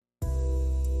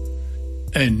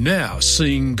And now,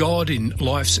 seeing God in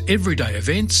life's everyday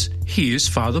events, here's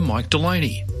Father Mike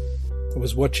Delaney. I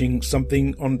was watching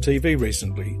something on TV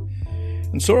recently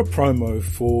and saw a promo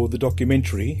for the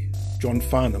documentary John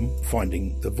Farnham,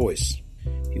 Finding the Voice.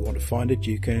 If you want to find it,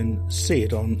 you can see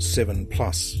it on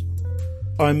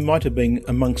 7+. I might have been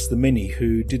amongst the many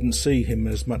who didn't see him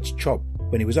as much chop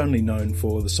when he was only known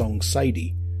for the song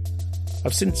Sadie.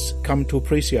 I've since come to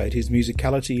appreciate his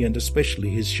musicality and especially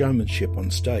his showmanship on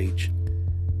stage.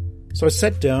 So I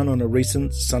sat down on a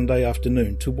recent Sunday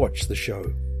afternoon to watch the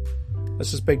show. I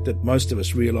suspect that most of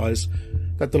us realise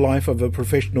that the life of a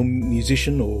professional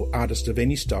musician or artist of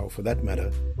any style for that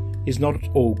matter is not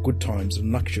all good times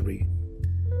and luxury.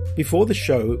 Before the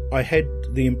show, I had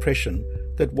the impression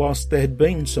that whilst there had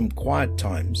been some quiet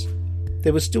times,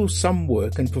 there was still some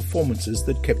work and performances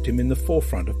that kept him in the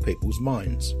forefront of people's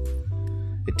minds.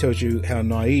 It tells you how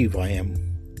naive I am.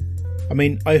 I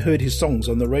mean, I heard his songs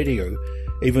on the radio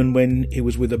even when he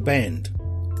was with a band.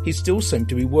 He still seemed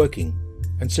to be working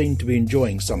and seemed to be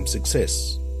enjoying some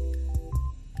success.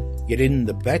 Yet in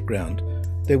the background,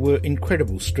 there were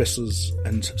incredible stresses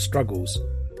and struggles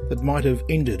that might have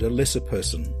injured a lesser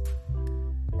person.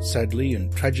 Sadly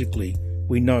and tragically,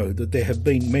 we know that there have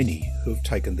been many who have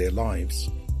taken their lives.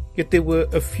 Yet there were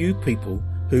a few people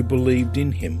who believed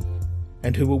in him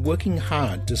and who were working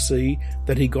hard to see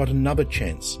that he got another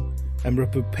chance and were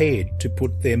prepared to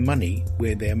put their money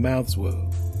where their mouths were.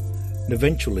 And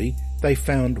eventually they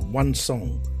found one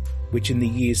song, which in the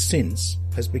years since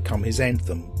has become his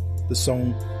anthem, the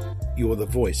song You're the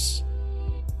Voice.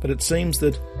 But it seems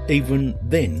that even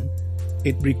then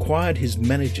it required his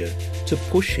manager to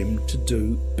push him to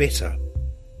do better,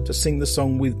 to sing the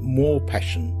song with more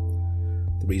passion.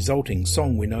 The resulting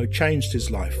song, we know, changed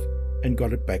his life and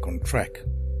got it back on track.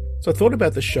 So I thought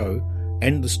about the show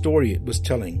and the story it was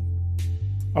telling.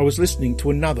 I was listening to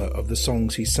another of the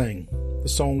songs he sang. The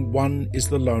song One is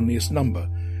the Loneliest Number,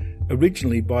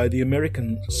 originally by the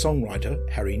American songwriter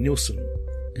Harry Nilsson.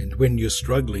 And when you're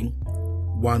struggling,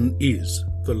 one is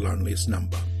the loneliest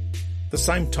number. At the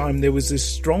same time, there was this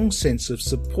strong sense of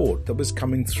support that was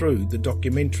coming through the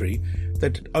documentary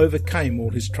that overcame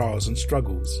all his trials and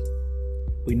struggles.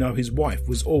 We know his wife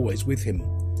was always with him.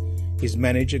 His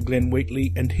manager, Glenn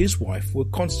Wheatley, and his wife were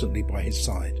constantly by his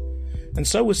side. And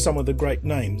so were some of the great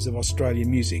names of Australian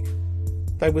music.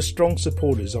 They were strong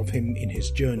supporters of him in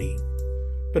his journey.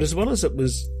 But as well as it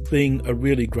was being a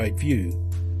really great view,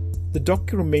 the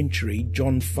documentary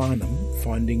John Farnham,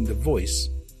 Finding the Voice,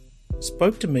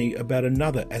 spoke to me about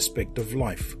another aspect of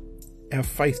life, our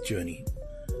faith journey.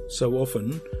 So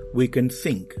often we can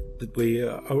think that we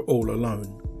are all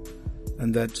alone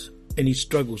and that any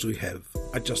struggles we have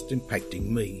are just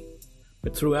impacting me.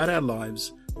 But throughout our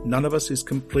lives, none of us is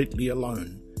completely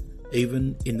alone,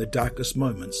 even in the darkest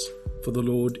moments, for the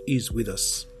Lord is with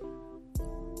us.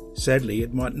 Sadly,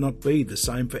 it might not be the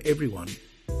same for everyone.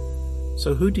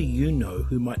 So who do you know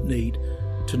who might need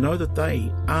to know that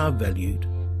they are valued,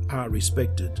 are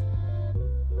respected?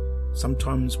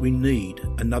 Sometimes we need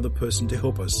another person to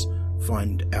help us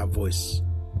find our voice.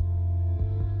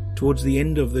 Towards the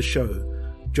end of the show,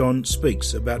 John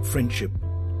speaks about friendship.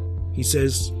 He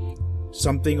says,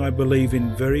 "Something I believe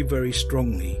in very, very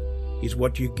strongly is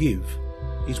what you give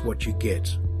is what you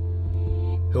get."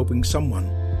 Helping someone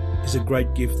is a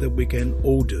great gift that we can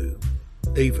all do,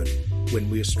 even when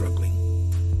we are struggling.